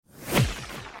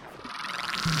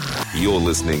You're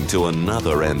listening to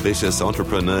another ambitious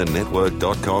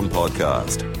entrepreneurnetwork.com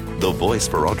podcast, the voice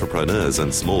for entrepreneurs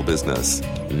and small business.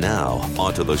 Now,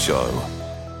 onto the show.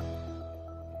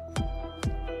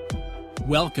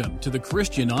 Welcome to the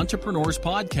Christian Entrepreneurs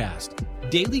Podcast,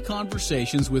 daily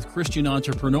conversations with Christian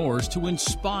entrepreneurs to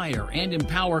inspire and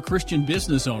empower Christian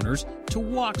business owners to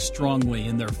walk strongly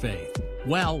in their faith,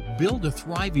 while build a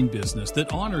thriving business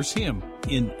that honors Him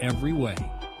in every way.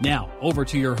 Now, over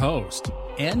to your host,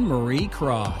 Anne-Marie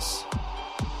Cross.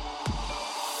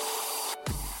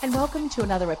 And welcome to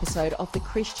another episode of the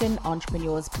Christian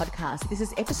Entrepreneurs Podcast. This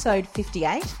is episode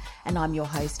 58, and I'm your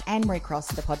host, Anne-Marie Cross,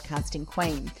 the podcasting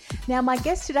queen. Now, my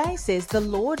guest today says the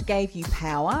Lord gave you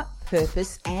power,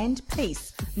 purpose, and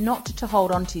peace, not to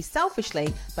hold on to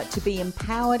selfishly, but to be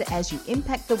empowered as you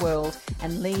impact the world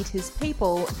and lead His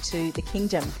people to the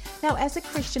kingdom. Now, as a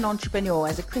Christian entrepreneur,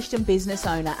 as a Christian business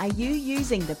owner, are you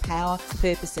using the power,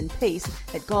 purpose, and peace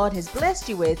that God has blessed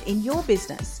you with in your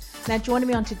business? Now, joining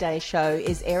me on today's show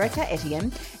is Erica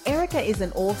Etienne. Erica is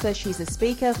an author, she's a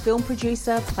speaker, film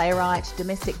producer, playwright,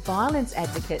 domestic violence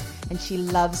advocate, and she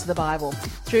loves the Bible.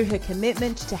 Through her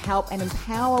commitment to help and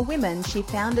empower women, she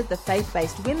founded the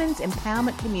faith-based women's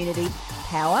empowerment community,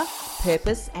 Power,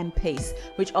 Purpose and Peace,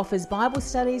 which offers Bible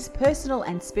studies, personal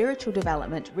and spiritual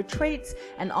development, retreats,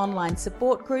 an online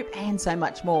support group, and so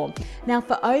much more. Now,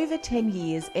 for over 10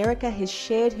 years, Erica has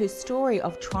shared her story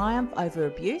of triumph over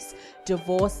abuse,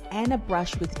 divorce, and a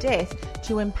brush with death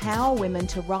to empower women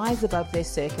to rise above their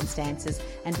circumstances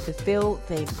and fulfill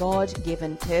their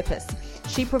God-given purpose.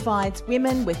 She provides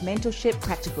women with mentorship,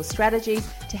 practical strategies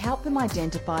to help them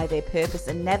identify their purpose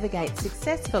and navigate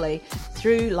successfully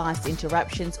through life's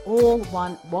interruptions, all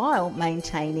while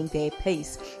maintaining their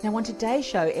peace. Now, on today's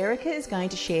show, Erica is going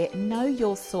to share Know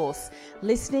Your Source.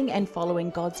 Listening and following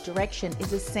God's direction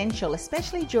is essential,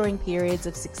 especially during periods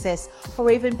of success or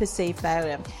even perceived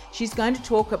failure. She's going to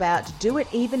talk about do it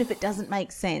even if it doesn't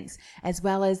make sense, as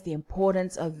well as the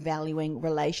importance of valuing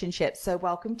relationships. So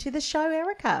welcome to the show,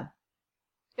 Erica.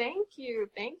 Thank you.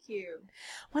 Thank you.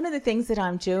 One of the things that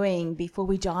I'm doing before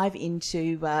we dive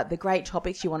into the great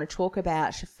topics you want to talk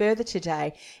about further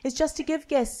today is just to give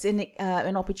guests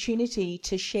an opportunity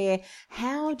to share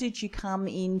how did you come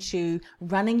into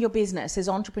running your business? Has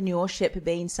entrepreneurship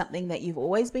been something that you've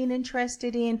always been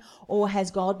interested in, or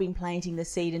has God been planting the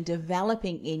seed and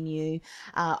developing in you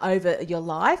over your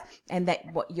life, and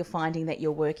that what you're finding that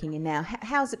you're working in now?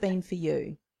 How's it been for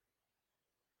you?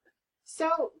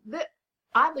 So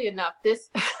oddly enough, this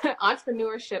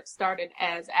entrepreneurship started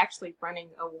as actually running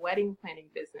a wedding planning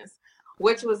business,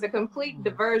 which was a complete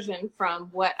diversion from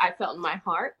what I felt in my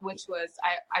heart, which was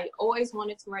I always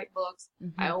wanted to write books.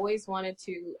 Mm-hmm. I always wanted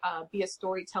to be a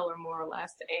storyteller, more or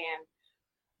less.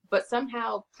 But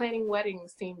somehow planning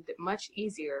weddings seemed much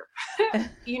easier.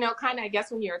 Kind of, I guess,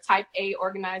 when you're a type A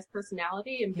organized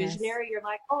personality and visionary, You're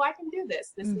like, oh, I can do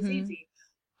this. This is easy.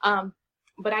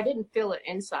 But I didn't feel it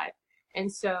inside. And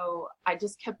so I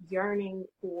just kept yearning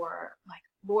for, like,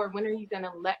 Lord, when are you going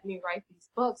to let me write these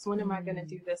books? When am I going to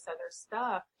do this other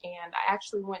stuff? And I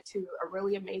actually went to a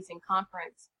really amazing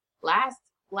conference last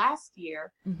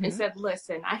year and said,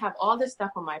 listen, I have all this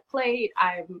stuff on my plate.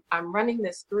 I'm running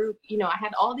this group. I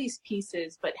had all these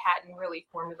pieces, but hadn't really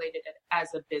formulated it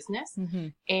as a business.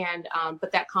 And,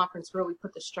 but that conference really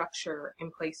put the structure in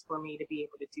place for me to be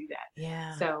able to do that.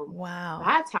 Yeah. So wow.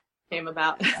 That's how came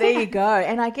about. There you go.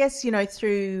 And I guess,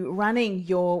 through running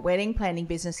your wedding planning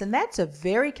business, and that's a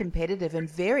very competitive and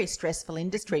very stressful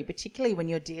industry, particularly when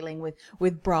you're dealing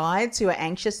with brides who are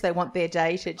anxious. They want their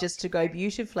day to go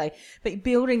beautifully, but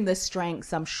building the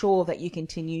strengths, I'm sure, that you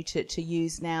continue to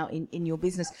use now in your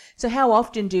business. So how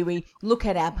often do we look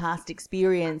at our past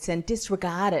experience and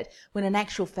disregard it when in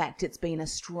actual fact it's been a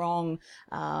strong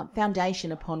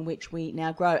foundation upon which we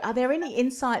now grow? Are there any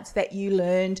insights that you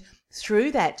learned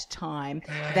through that time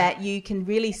that you can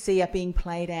really see are being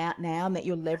played out now and that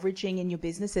you're leveraging in your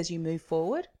business as you move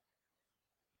forward?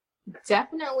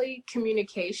 Definitely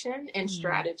communication and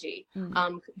strategy.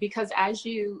 Because as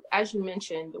you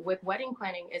mentioned, with wedding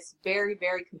planning, it's very,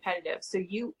 very competitive. So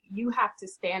you have to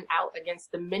stand out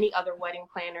against the many other wedding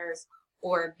planners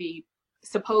or the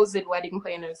supposed wedding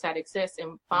planners that exist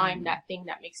and find that thing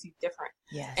that makes you different.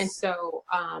 Yes. And so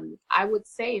I would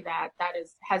say that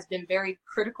has been very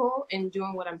critical in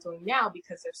doing what I'm doing now,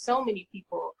 because there's so many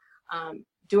people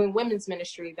doing women's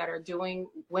ministry that are doing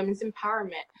women's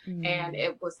empowerment. And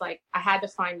it was like I had to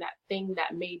find that thing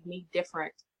that made me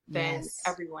different than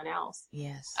everyone else.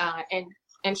 Yes.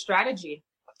 And strategy.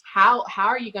 how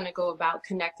are you going to go about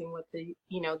connecting with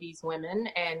these women,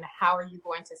 and how are you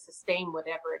going to sustain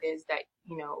whatever it is that,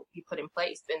 you put in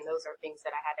place? And those are things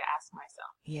that I had to ask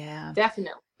myself. Yeah.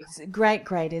 Definitely.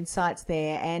 Great insights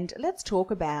there. And let's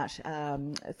talk about,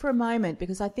 for a moment,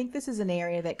 because I think this is an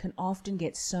area that can often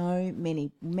get so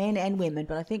many men and women,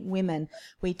 but I think women,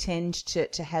 we tend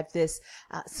to have this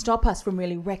stop us from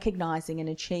really recognizing and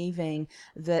achieving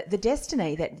the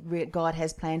destiny that God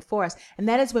has planned for us. And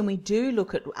that is when we do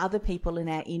look at other people in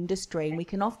our industry, and we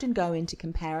can often go into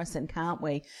comparison, can't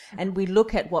we? And we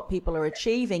look at what people are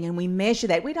achieving and we measure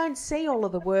that. We don't see all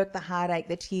of the work, the heartache,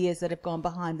 the tears that have gone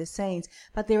behind the scenes,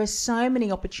 but there are so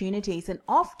many opportunities. And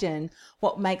often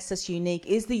what makes us unique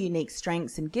is the unique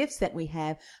strengths and gifts that we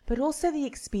have, but also the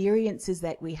experiences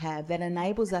that we have that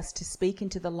enables us to speak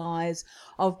into the lives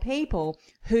of people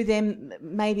who then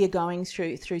maybe are going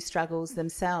through struggles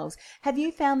themselves. Have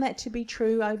you found that to be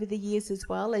true over the years as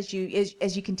well, as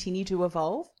you continue to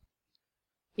evolve?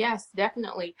 Yes,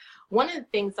 definitely. One of the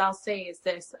things I'll say is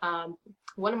this.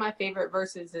 One of my favorite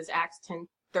verses is Acts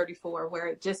 10:34, where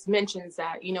it just mentions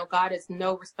that, God is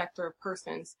no respecter of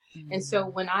persons. Mm-hmm. And so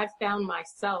when I found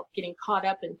myself getting caught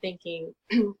up in thinking,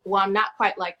 well, I'm not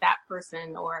quite like that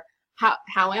person, or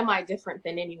how am I different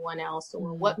than anyone else,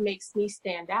 or what makes me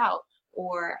stand out,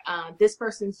 or this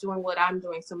person's doing what I'm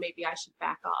doing, so maybe I should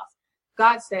back off.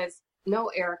 God says, no,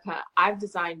 Erica, I've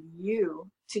designed you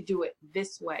to do it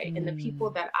this way. And the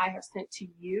people that I have sent to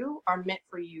you are meant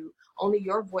for you. Only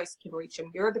your voice can reach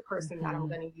them. You're the person that I'm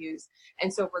going to use.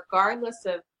 And so regardless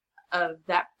of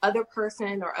that other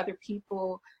person or other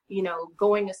people,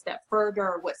 going a step further,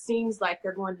 or what seems like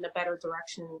they're going in a better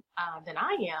direction than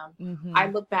I am, I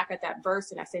look back at that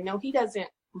verse and I say, no, he doesn't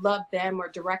love them or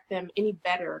direct them any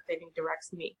better than he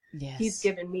directs me. Yes. He's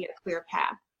given me a clear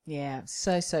path. Yeah,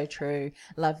 so true.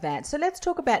 Love that. So let's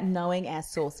talk about knowing our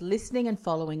source. Listening and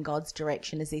following God's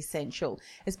direction is essential,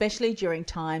 especially during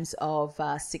times of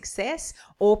success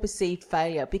or perceived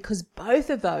failure, because both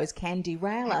of those can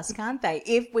derail us, can't they,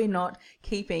 if we're not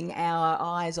keeping our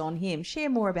eyes on Him. Share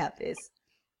more about this.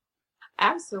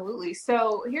 Absolutely.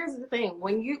 So here's the thing.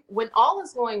 When all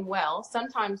is going well,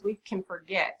 sometimes we can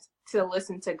forget to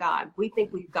listen to God. We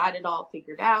think we've got it all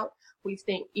figured out. We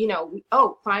think,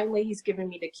 finally he's given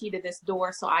me the key to this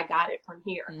door, so I got it from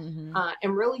here.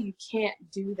 And really you can't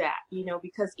do that,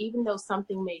 because even though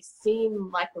something may seem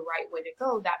like the right way to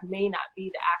go, that may not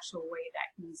be the actual way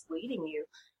that he's leading you.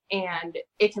 And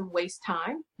it can waste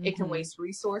time. It can waste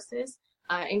resources,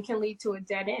 and can lead to a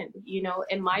dead end.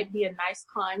 It might be a nice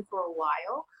climb for a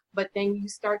while, but then you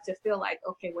start to feel like,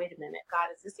 okay, wait a minute, God,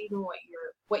 is this even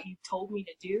what you told me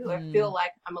to do? I feel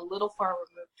like I'm a little far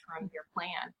removed from your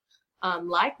plan.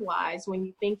 Likewise, when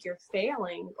you think you're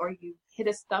failing, or you hit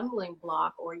a stumbling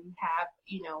block, or you have,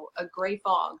 a gray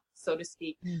fog, so to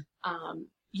speak,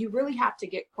 you really have to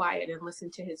get quiet and listen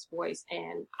to his voice.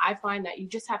 And I find that you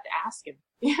just have to ask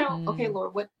him, okay,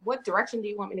 Lord, what direction do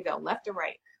you want me to go? Left or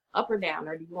right? Up or down?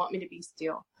 Or do you want me to be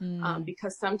still?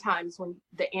 Because sometimes when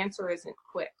the answer isn't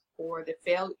quick, or the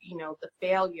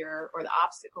failure or the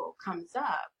obstacle comes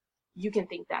up, you can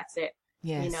think that's it.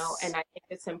 Yes. And I think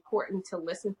it's important to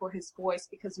listen for his voice,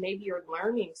 because maybe you're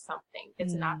learning something.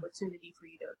 It's an opportunity for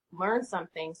you to learn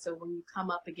something. So when you come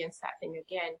up against that thing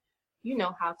again, you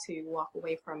know how to walk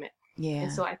away from it. Yeah.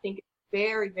 And so I think it's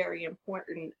very, very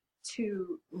important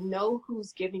to know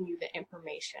who's giving you the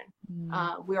information.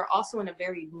 We are also in a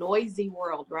very noisy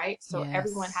world, right? So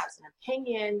everyone has an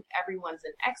opinion, everyone's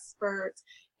an expert,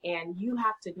 and you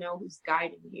have to know who's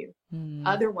guiding you.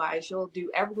 Otherwise, you'll do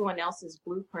everyone else's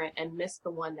blueprint and miss the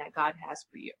one that God has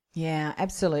for you. Yeah,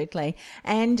 absolutely.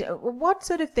 And what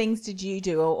sort of things did you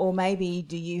do? Or maybe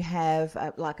do you have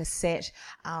like a set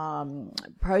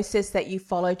process that you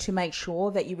follow to make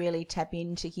sure that you really tap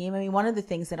into him? I mean, one of the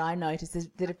things that I notice is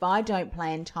that if I don't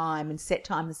plan time and set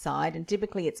time aside, and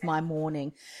typically it's my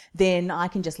morning, then I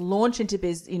can just launch into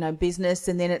business,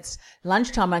 and then it's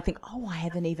lunchtime. I think, oh, I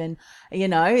haven't even,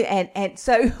 and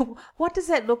so what does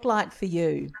that look like for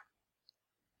you?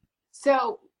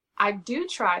 So I do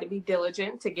try to be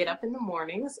diligent to get up in the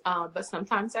mornings, but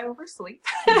sometimes I oversleep.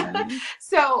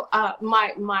 So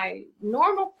my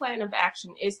normal plan of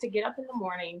action is to get up in the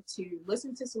morning, to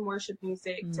listen to some worship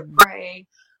music, to pray.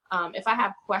 If I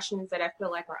have questions that I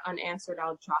feel like are unanswered,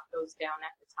 I'll jot those down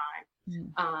at the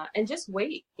time, and just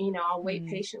wait. I'll wait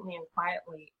patiently and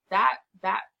quietly.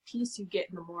 That peace you get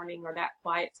in the morning, or that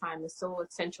quiet time, is so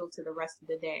essential to the rest of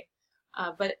the day.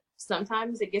 But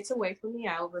sometimes it gets away from me.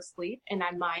 I oversleep, and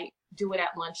I might do it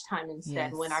at lunchtime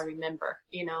instead when I remember.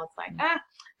 It's like,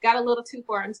 got a little too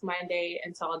far into my day,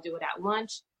 and so I'll do it at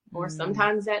lunch. or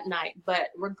sometimes at night. But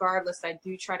regardless, I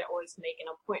do try to always make an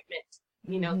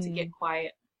appointment, to get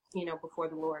quiet, before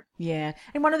the Lord. Yeah.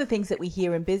 And one of the things that we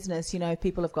hear in business,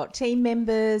 people have got team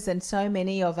members, and so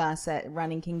many of us at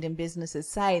running kingdom businesses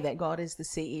say that God is the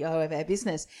CEO of our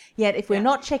business. Yet if we're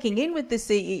not checking in with the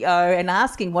CEO and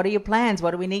asking, what are your plans?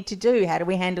 What do we need to do? How do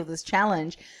we handle this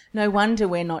challenge? No wonder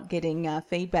we're not getting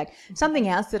feedback. Something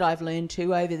else that I've learned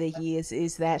too over the years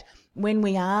is that when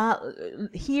we are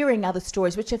hearing other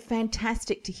stories, which are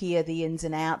fantastic to hear the ins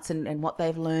and outs and what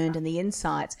they've learned and the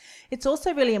insights, it's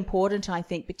also really important, I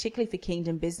think, particularly for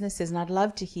kingdom businesses, and I'd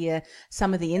love to hear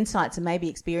some of the insights and maybe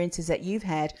experiences that you've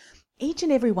had. Each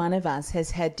and every one of us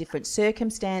has had different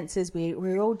circumstances.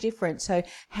 We're all different. So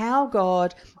how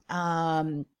God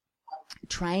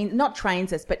not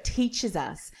trains us, but teaches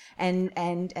us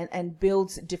and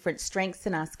builds different strengths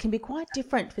in us can be quite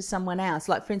different for someone else.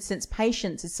 Like, for instance,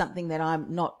 patience is something that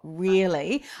I'm not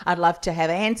really. I'd love to have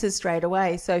answers straight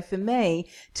away. So for me,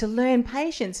 to learn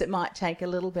patience, it might take a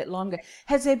little bit longer.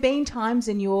 Has there been times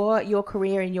in your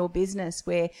career, in your business,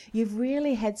 where you've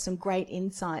really had some great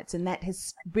insights and that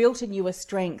has built in you a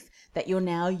strength that you're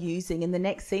now using in the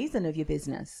next season of your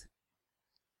business?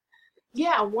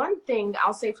 Yeah, one thing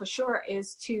I'll say for sure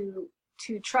is to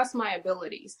trust my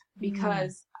abilities,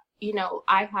 because,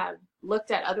 I have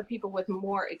looked at other people with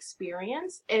more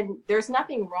experience, and there's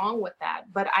nothing wrong with that.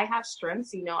 But I have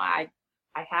strengths, I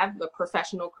have a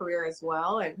professional career as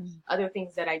well, and other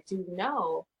things that I do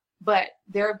know. But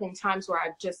there have been times where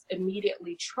I've just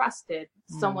immediately trusted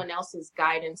someone else's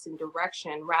guidance and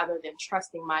direction rather than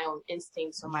trusting my own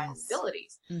instincts or my own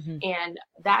abilities. And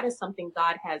that is something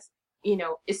God has,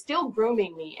 is still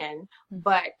grooming me in,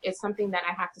 but it's something that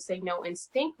I have to say, no,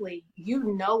 instinctively,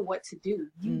 what to do.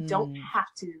 You don't have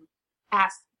to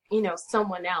ask,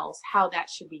 someone else how that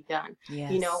should be done,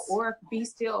 or be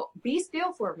still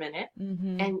for a minute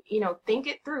and, think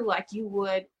it through like you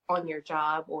would on your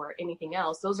job or anything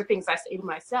else. Those are things I say to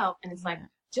myself. And it's like,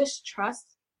 just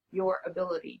trust your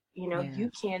ability. You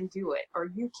can do it, or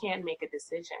you can make a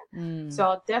decision. So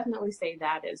I'll definitely say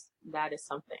that is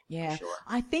something. Yeah, for sure.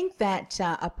 I think that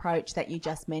approach that you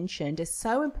just mentioned is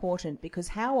so important, because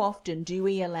how often do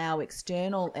we allow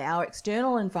our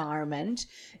external environment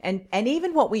and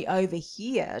even what we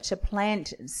overhear to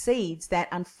plant seeds that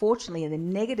unfortunately are the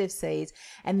negative seeds,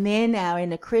 and then our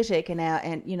inner critic and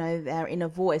our inner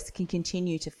voice can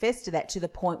continue to fester that to the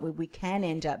point where we can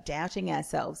end up doubting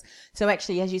ourselves. So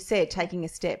actually, as you said, taking a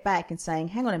step back and saying,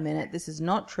 hang on a minute, this is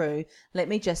not true. Let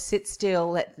me just sit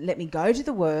still. Let me go to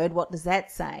the word. What does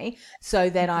that say? So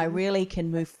that I really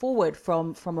can move forward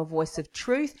from a voice of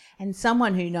truth and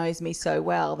someone who knows me so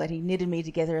well, that he knitted me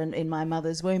together in my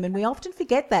mother's womb. And we often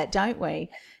forget that, don't we?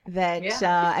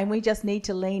 And we just need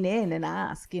to lean in and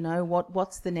ask,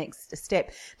 what's the next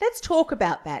step? Let's talk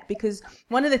about that, because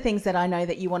one of the things that I know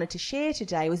that you wanted to share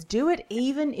today was do it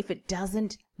even if it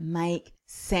doesn't make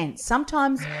sense.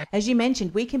 Sometimes, as you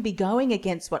mentioned, we can be going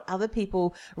against what other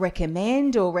people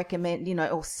recommend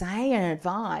or say and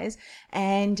advise,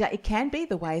 and it can be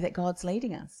the way that God's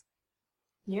leading us.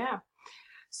 Yeah.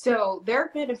 So there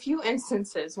have been a few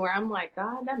instances where I'm like,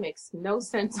 God, that makes no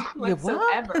sense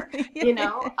whatsoever,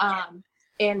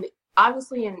 and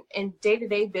obviously in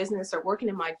day-to-day business or working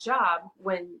in my job,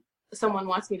 when someone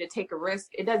wants me to take a risk,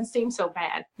 it doesn't seem so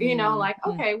bad,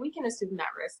 okay, we can assume that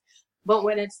risk. But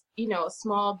when it's, a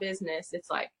small business,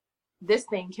 it's like, this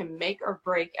thing can make or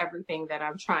break everything that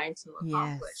I'm trying to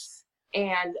accomplish. Yes.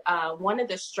 And one of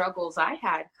the struggles I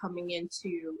had coming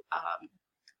into,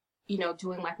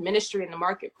 doing like ministry in the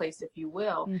marketplace, if you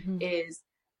will, is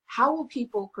how will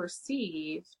people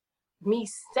perceive me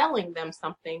selling them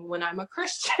something when I'm a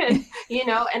Christian,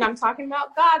 and I'm talking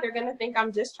about God. They're going to think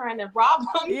I'm just trying to rob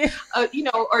them,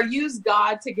 or use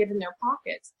God to get in their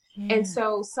pockets. Yeah. And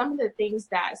so some of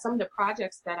the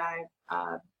projects that I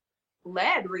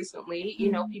led recently,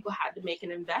 people had to make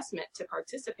an investment to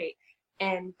participate.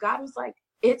 And God was like,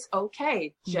 it's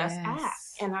okay, just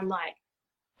ask. And I'm like,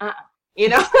 I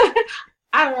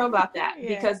don't know about that,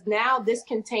 because now this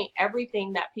can taint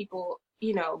everything that people,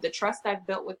 the trust I've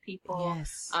built with people,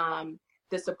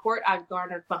 the support I've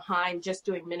garnered behind just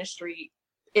doing ministry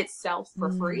itself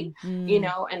for free,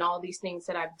 and all these things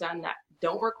that I've done that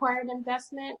don't require an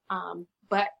investment.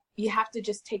 But you have to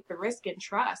just take the risk and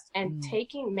trust, and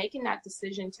making that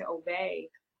decision to obey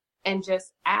and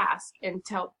just ask and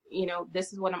tell,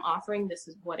 this is what I'm offering. This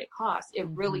is what it costs. It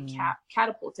really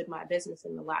catapulted my business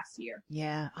in the last year.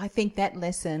 Yeah, I think that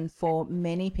lesson for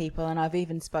many people, and I've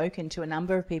even spoken to a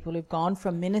number of people who've gone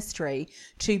from ministry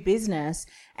to business.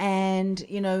 And,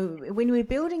 when we're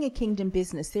building a kingdom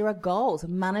business, there are goals,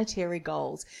 monetary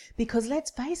goals, because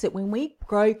let's face it, when we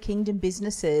grow kingdom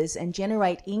businesses and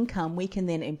generate income, we can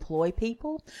then employ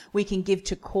people. We can give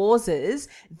to causes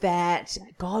that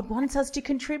God wants us to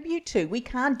contribute to. We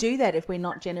can't do that if we're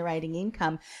not generating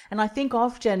income. And I think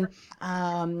often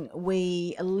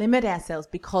we limit ourselves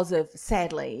because of,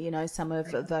 sadly, some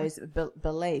of those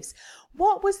beliefs.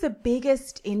 What was the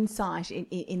biggest insight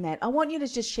in that? I want you to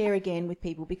just share again with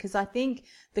people, because I think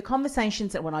the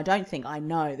conversations that, I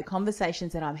know the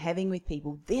conversations that I'm having with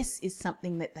people, this is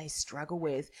something that they struggle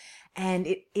with. And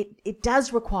it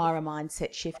does require a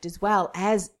mindset shift as well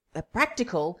as a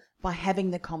practical by having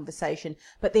the conversation,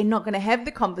 but they're not going to have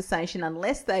the conversation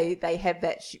unless they have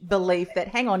that belief that,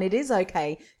 hang on, it is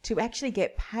okay to actually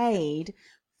get paid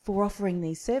for offering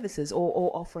these services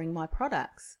or offering my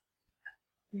products.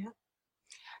 Yeah.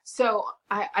 So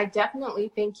I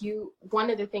definitely think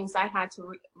one of the things I had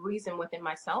to reason within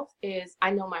myself is I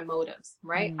know my motives,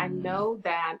 right? I know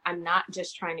that I'm not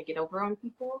just trying to get over on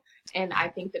people. And I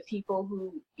think the people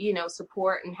who,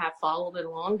 support and have followed it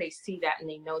along, they see that and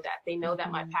they know that. They know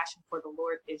that my passion for the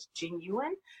Lord is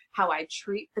genuine. How I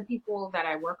treat the people that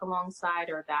I work alongside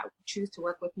or that choose to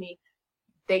work with me,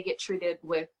 they get treated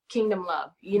with kingdom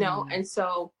love, and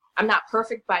so I'm not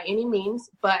perfect by any means,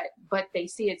 but they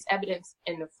see its evidence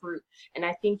in the fruit. And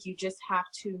I think you just have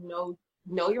to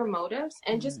know your motives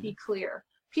and just be clear.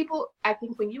 People, I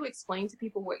think when you explain to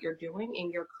people what you're doing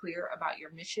and you're clear about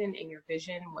your mission and your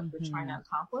vision and what you're trying to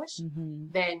accomplish,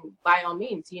 then by all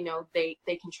means, they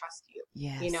can trust you.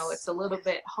 Yes. It's a little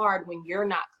bit hard when you're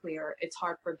not clear. It's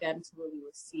hard for them to really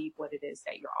receive what it is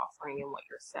that you're offering and what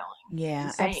you're selling.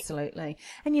 Yeah, absolutely.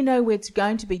 And it's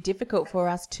going to be difficult for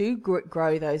us to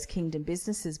grow those kingdom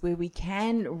businesses where we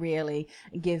can really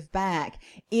give back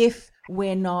if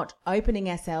we're not opening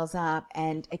ourselves up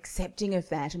and accepting of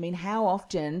that. I mean, how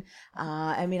often,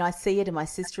 I see it in my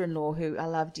sister-in-law, who I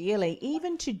love dearly,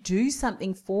 even to do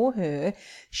something for her,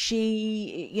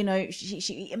 she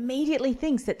immediately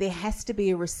thinks that there has to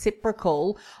be a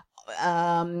reciprocal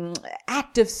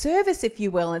act of service, if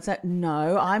you will. And so,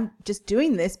 no, I'm just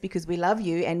doing this because we love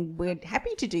you and we're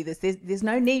happy to do this. There's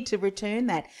no need to return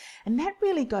that. And that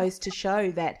really goes to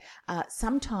show that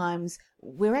sometimes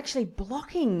we're actually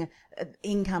blocking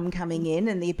income coming in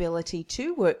and the ability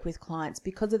to work with clients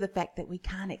because of the fact that we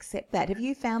can't accept that. Have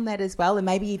you found that as well, and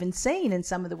maybe even seen in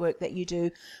some of the work that you do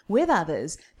with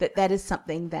others, that is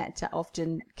something that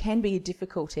often can be a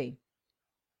difficulty?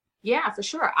 Yeah, for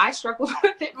sure. I struggled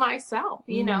with it myself,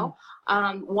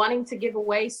 wanting to give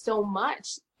away so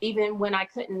much, even when I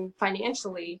couldn't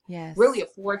financially really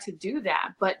afford to do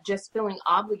that, but just feeling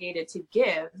obligated to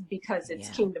give because it's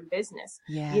kingdom business,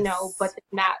 but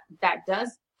that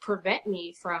does prevent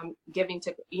me from giving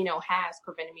to, has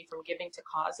prevented me from giving to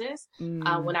causes.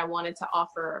 When I wanted to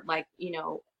offer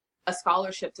a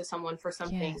scholarship to someone for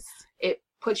something, it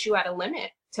puts you at a limit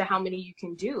to how many you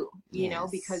can do,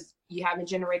 because you haven't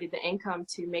generated the income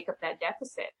to make up that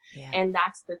deficit. And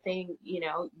that's the thing,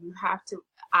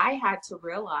 I had to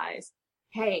realize,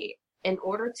 hey, in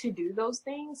order to do those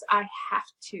things, I have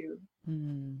to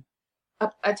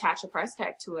attach a price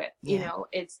tag to it.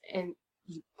 And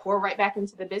you pour right back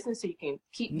into the business so you can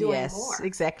keep doing more. Yes,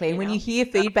 exactly. And when you hear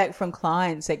feedback from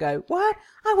clients, they go, what?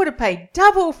 I would have paid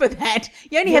double for that.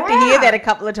 You only have to hear that a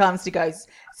couple of times to go,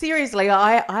 seriously,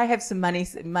 I have some money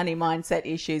mindset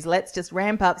issues. Let's just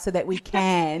ramp up so that we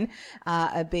can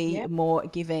be more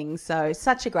giving. So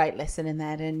such a great lesson in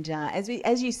that. And as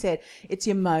you said, it's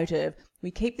your motive. We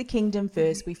keep the kingdom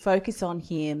first. We focus on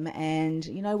him. And,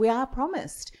 we are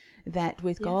promised that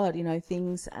with God,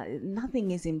 things, nothing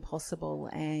is impossible.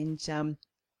 And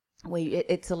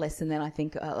it's a lesson that I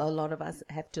think a lot of us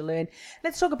have to learn.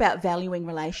 Let's talk about valuing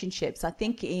relationships. I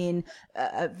think in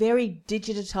a very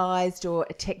digitized or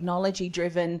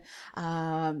technology-driven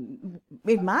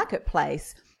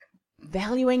marketplace,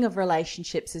 valuing of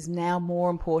relationships is now more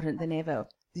important than ever.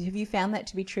 Have you found that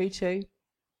to be true too?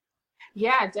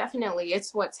 Yeah, definitely.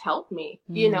 It's what's helped me.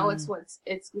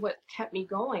 It's what kept me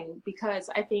going, because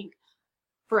I think,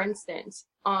 for instance,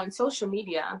 on social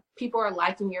media, people are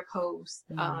liking your posts,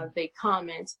 they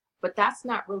comment, but that's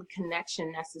not really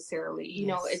connection necessarily.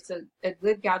 It's a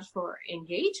good gauge for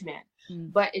engagement,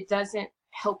 but it doesn't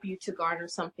help you to garner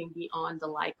something beyond the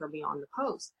like or beyond the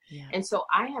post. Yeah. And so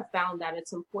I have found that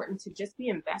it's important to just be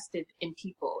invested in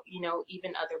people,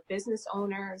 even other business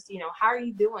owners. How are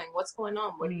you doing? What's going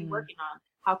on? What are you working on?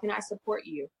 How can I support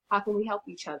you? How can we help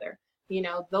each other?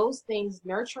 Those things,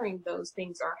 nurturing those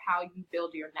things are how you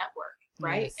build your network,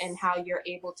 right? Yes. And how you're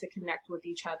able to connect with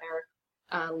each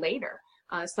other later.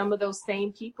 Some of those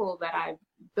same people that I've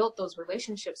built those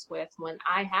relationships with, when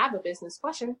I have a business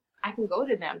question, I can go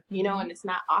to them, and it's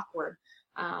not awkward.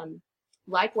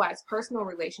 Likewise, personal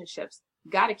relationships,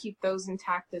 got to keep those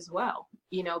intact as well,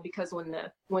 because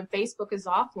when Facebook is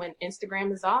off, when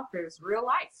Instagram is off, there's real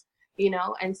life,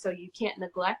 and so you can't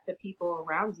neglect the people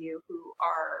around you who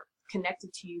are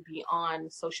connected to you beyond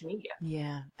social media.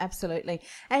 Yeah, absolutely.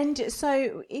 And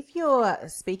so if you're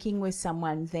speaking with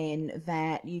someone then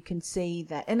that you can see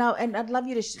that, and I'd love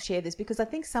you to share this, because I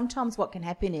think sometimes what can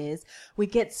happen is we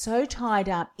get so tied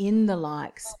up in the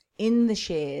likes, in the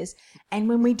shares, and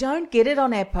when we don't get it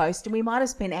on our post, and we might have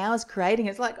spent hours creating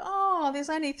it, it's like, oh,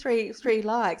 there's only three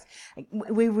likes.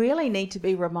 We really need to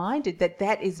be reminded that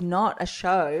that is not a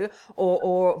show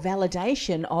or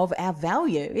validation of our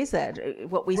value, is it?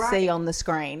 What we see on the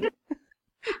screen.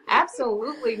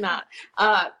 Absolutely not.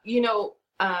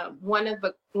 One of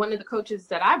the coaches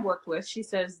that I've worked with, she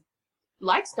says,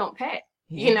 likes don't pay.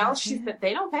 She said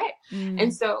they don't pay.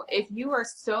 And so if you are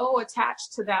so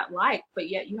attached to that like, but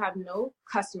yet you have no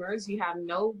customers, you have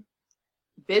no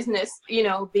business,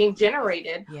 being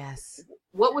generated. Yes.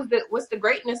 What's the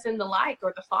greatness in the like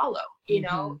or the follow? You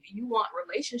want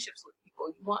relationships with people.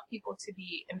 You want people to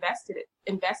be invested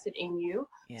in you,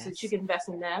 so that you can invest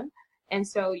in them. And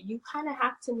so you kind of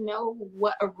have to know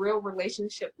what a real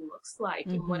relationship looks like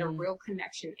and what a real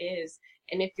connection is.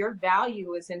 And if your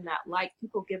value is in that like,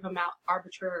 people give them out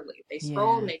arbitrarily. They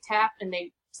scroll and they tap and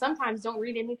they sometimes don't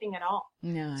read anything at all.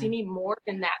 No. So you need more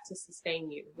than that to sustain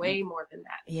you, way more than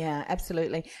that. Yeah,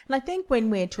 absolutely. And I think when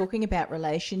we're talking about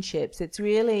relationships, it's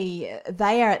really,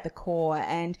 they are at the core.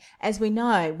 And as we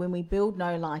know, when we build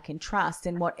know, like, and trust,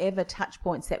 and whatever touch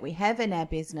points that we have in our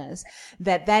business,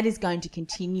 that is going to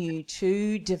continue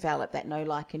to develop that know,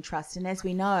 like, and trust. And as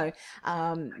we know,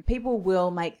 people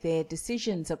will make their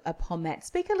decisions upon that.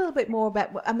 Speak a little bit more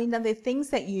about, are there things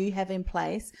that you have in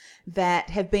place that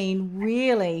have been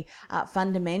really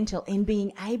fundamental in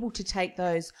being able to take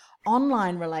those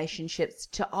online relationships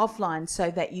to offline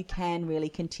so that you can really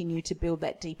continue to build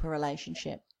that deeper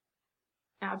relationship?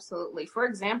 Absolutely. For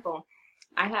example,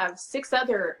 I have 6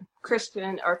 other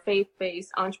Christian or faith-based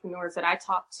entrepreneurs that I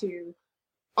talk to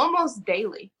almost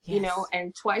daily,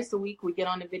 and twice a week we get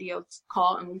on a video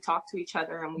call and we talk to each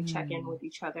other and we check in with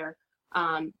each other.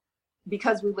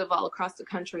 Because we live all across the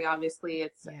country, obviously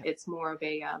it's more of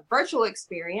a virtual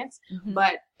experience.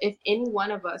 But if any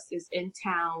one of us is in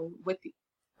town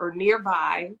or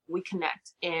nearby, we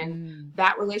connect. And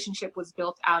that relationship was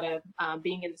built out of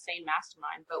being in the same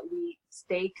mastermind, but we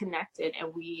stay connected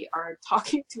and we are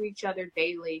talking to each other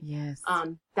daily. Yes.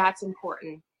 That's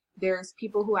important. There's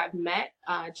people who I've met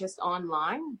just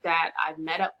online that I've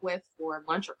met up with for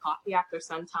lunch or coffee after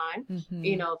some time,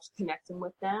 connecting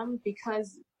with them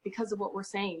because of what we're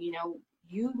saying.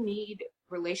 You need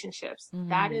relationships.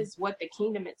 That is what the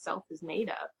kingdom itself is made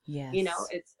of. Yes.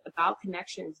 It's about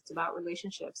connections. It's about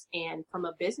relationships. And from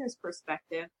a business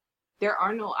perspective, there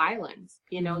are no islands.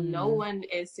 No one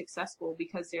is successful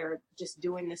because they're just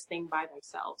doing this thing by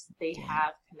themselves. They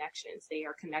have connections. They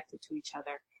are connected to each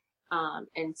other.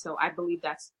 And so I believe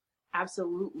that's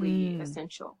absolutely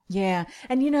essential. Yeah.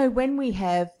 And when we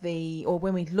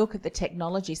when we look at the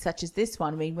technology such as this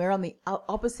one, we're on the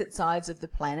opposite sides of the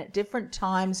planet, different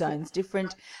time zones,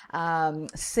 different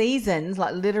seasons,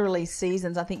 like literally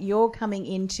seasons. I think you're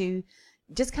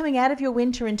coming out of your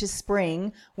winter into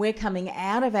spring. We're coming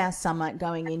out of our summer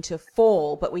going into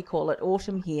fall, but we call it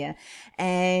autumn here.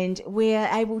 And we're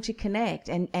able to connect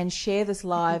and share this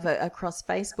live across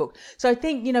Facebook. So I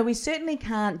think, we certainly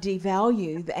can't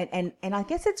devalue and I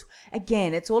guess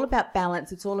it's all about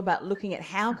balance. It's all about looking at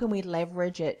how can we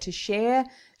leverage it to share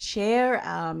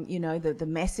the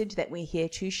message that we're here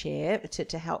to share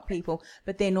to help people,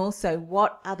 but then also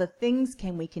what other things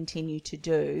can we continue to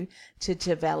do to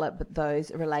develop those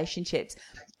relationships.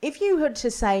 If you were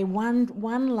to say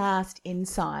one last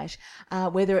insight,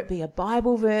 whether it be a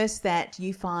Bible verse that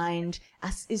you find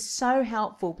is so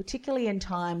helpful, particularly in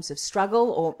times of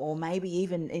struggle or maybe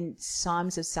even in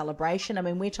times of celebration.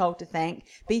 We're told to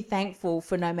be thankful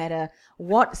for no matter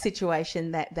what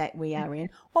situation that we are in.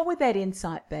 What would that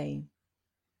insight be?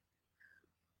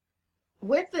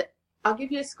 With I'll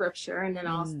give you a scripture and then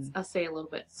I'll say a little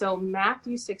bit. So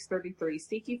Matthew 6:33,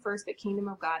 seek ye first the kingdom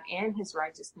of God and his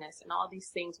righteousness, and all these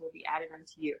things will be added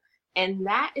unto you. And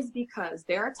that is because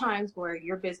there are times where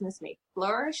your business may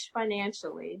flourish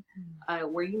financially,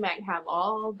 where you might have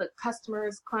all the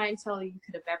customers, clientele you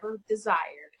could have ever desired.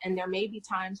 And there may be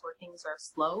times where things are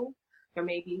slow. There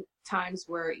may be times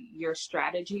where your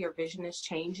strategy or vision is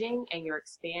changing and you're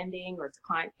expanding or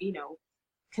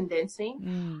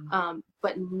condensing.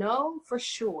 But know for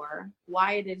sure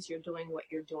why it is you're doing what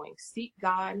you're doing. Seek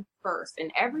God first,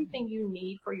 and everything you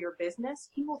need for your business,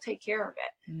 he will take care of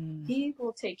it. He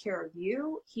will take care of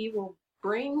you. He will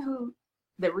bring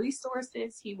the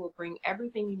resources. He will bring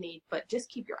everything you need, but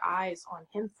just keep your eyes on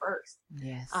him first.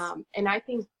 Yes. And I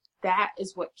think that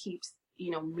is what keeps,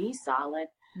 me solid.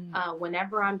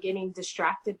 Whenever I'm getting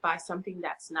distracted by something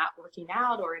that's not working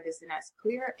out or it isn't as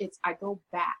clear, I go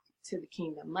back to the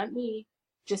kingdom. Let me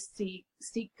just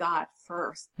seek God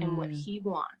first and what he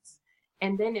wants.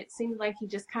 And then it seems like he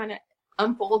just kind of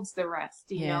unfolds the rest,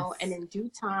 you know, and in due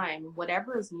time,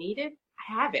 whatever is needed, I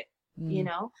have it,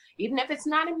 even if it's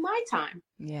not in my time.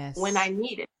 Yes. When I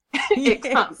need it, it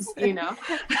comes,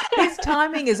 His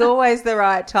timing is always the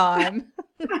right time.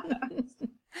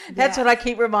 That's what I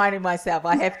keep reminding myself.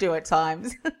 I have to at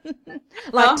times.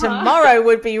 Tomorrow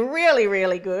would be really,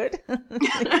 really good.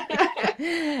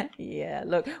 Yeah,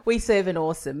 look, we serve an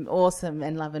awesome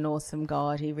and love an awesome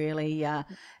God. He really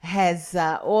has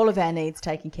all of our needs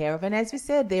taken care of. And as we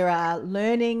said, there are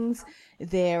learnings,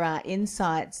 there are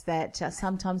insights that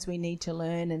sometimes we need to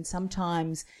learn, and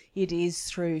sometimes it is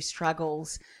through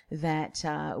struggles that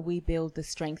we build the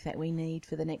strength that we need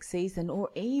for the next season, or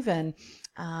even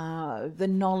the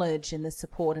knowledge and the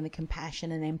support and the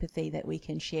compassion and empathy that we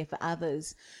can share for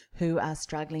others who are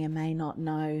struggling and may not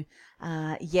know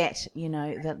yet,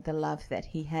 the love that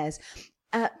he has.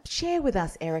 Share with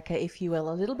us, Erica, if you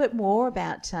will, a little bit more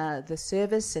about the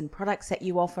service and products that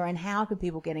you offer, and how can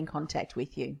people get in contact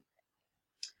with you?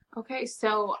 Okay,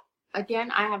 so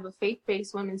again, I have a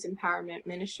faith-based women's empowerment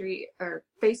ministry or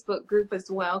Facebook group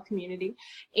as well, community.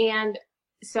 And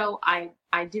so I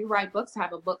do write books. I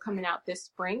have a book coming out this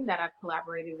spring that I've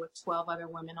collaborated with 12 other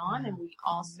women on. And we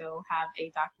also have a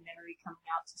documentary coming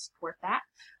out to support that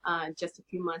just a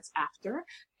few months after.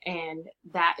 And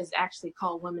that is actually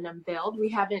called Women Unveiled. We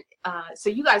haven't, so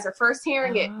you guys are first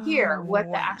hearing it here, what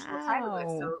the actual title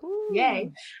is. So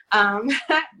yay.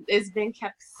 It's been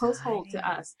kept close hold to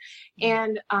us.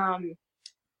 And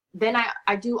then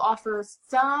I do offer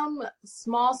some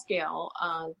small scale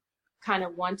kind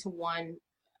of one-to-one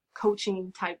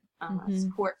coaching type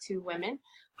support to women.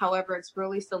 However, it's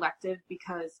really selective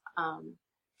because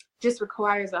just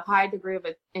requires a high degree of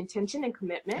intention and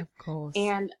commitment. Of course.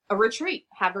 And a retreat.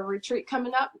 Have a retreat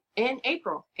coming up in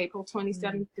April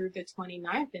 27th through the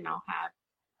 29th, and I'll have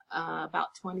about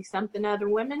 20-something other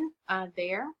women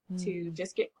there to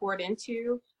just get poured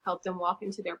into, help them walk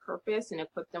into their purpose, and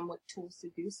equip them with tools to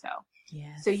do so.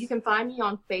 Yes. So you can find me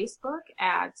on Facebook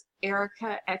at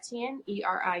Erica Etienne,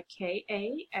 ERIKA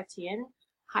Etienne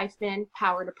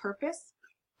 _Power to Purpose.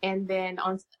 And then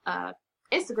on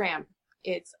Instagram,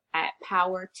 it's at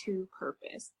Power to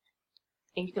Purpose.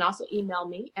 And you can also email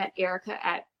me at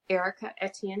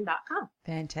erica@ericaetienne.com.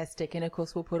 Fantastic. And of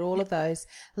course, we'll put all of those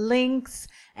links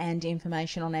and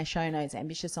information on our show notes,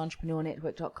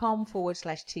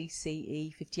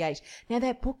 ambitiousentrepreneurnetwork.com/TCE58. Now,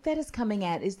 that book that is coming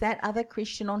out, is that other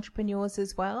Christian entrepreneurs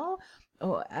as well,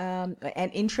 or and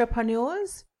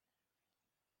intrapreneurs?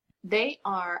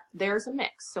 There's a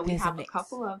mix. So we have a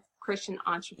couple of Christian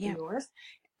entrepreneurs. Yep.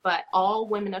 But all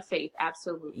women of faith,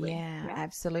 absolutely. Yeah,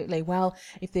 absolutely. Well,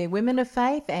 if they're women of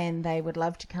faith and they would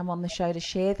love to come on the show to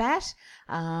share that,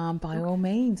 by all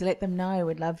means, let them know.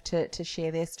 We'd love to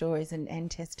share their stories and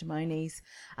testimonies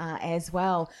as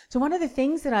well. So one of the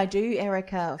things that I do,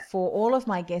 Erica, for all of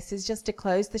my guests is just to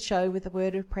close the show with a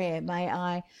word of prayer. May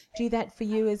I do that for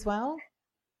you as well?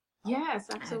 Yes,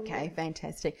 absolutely. Okay,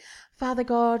 fantastic. Father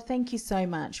God, thank you so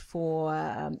much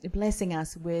for blessing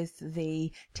us with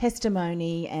the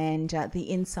testimony and the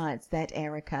insights that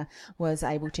Erica was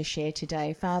able to share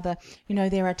today. Father,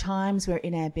 there are times where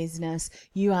in our business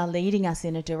you are leading us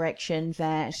in a direction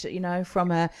that,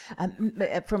 from a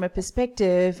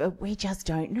perspective, we just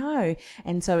don't know.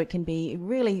 And so it can be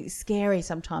really scary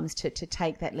sometimes to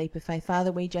take that leap of faith.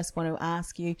 Father, we just want to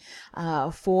ask you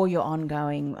for your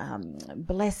ongoing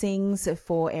blessings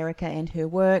for Erica and her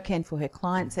work, and for her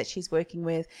clients that she's working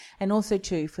with, and also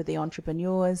too for the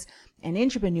entrepreneurs and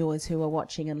entrepreneurs who are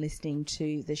watching and listening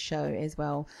to the show as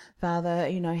well. Father,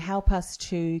 help us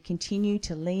to continue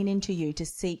to lean into you, to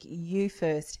seek you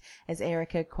first, as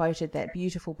Erica quoted that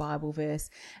beautiful Bible verse.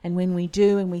 And when we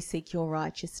do and we seek your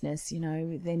righteousness,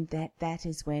 then that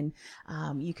is when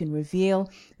you can reveal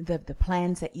the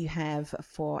plans that you have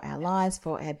for our lives,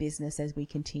 for our business, as we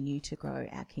continue to grow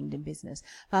our kingdom business.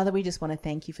 Father, we just want to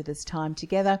thank you for this time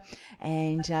together,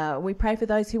 and we pray for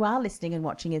those who are listening and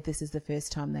watching, if this is the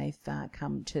first time they've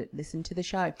come to listen to the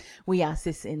show. We ask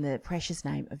this in the precious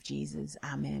name of Jesus.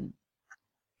 Amen.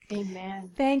 Amen.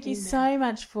 Thank you so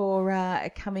much for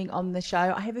coming on the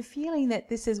show. I have a feeling that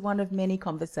this is one of many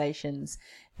conversations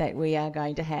that we are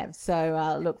going to have. So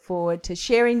I look forward to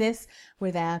sharing this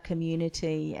with our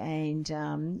community. And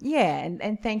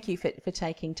and thank you for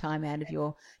taking time out of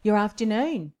your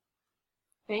afternoon.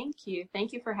 Thank you.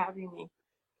 Thank you for having me.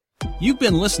 You've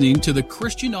been listening to the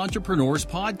Christian Entrepreneurs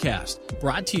Podcast,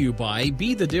 brought to you by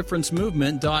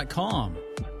BeTheDifferenceMovement.com.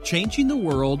 Changing the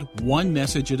world one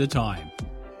message at a time.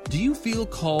 Do you feel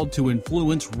called to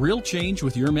influence real change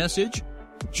with your message?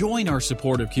 Join our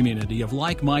supportive community of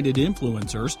like-minded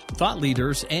influencers, thought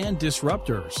leaders, and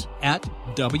disruptors at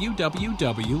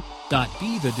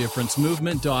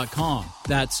www.BeTheDifferenceMovement.com.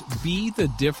 That's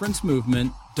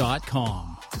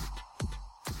BeTheDifferenceMovement.com.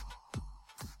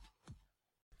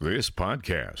 This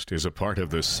podcast is a part of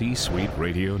the C-Suite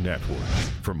Radio Network.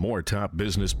 For more top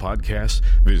business podcasts,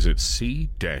 visit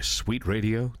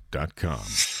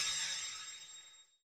c-suiteradio.com.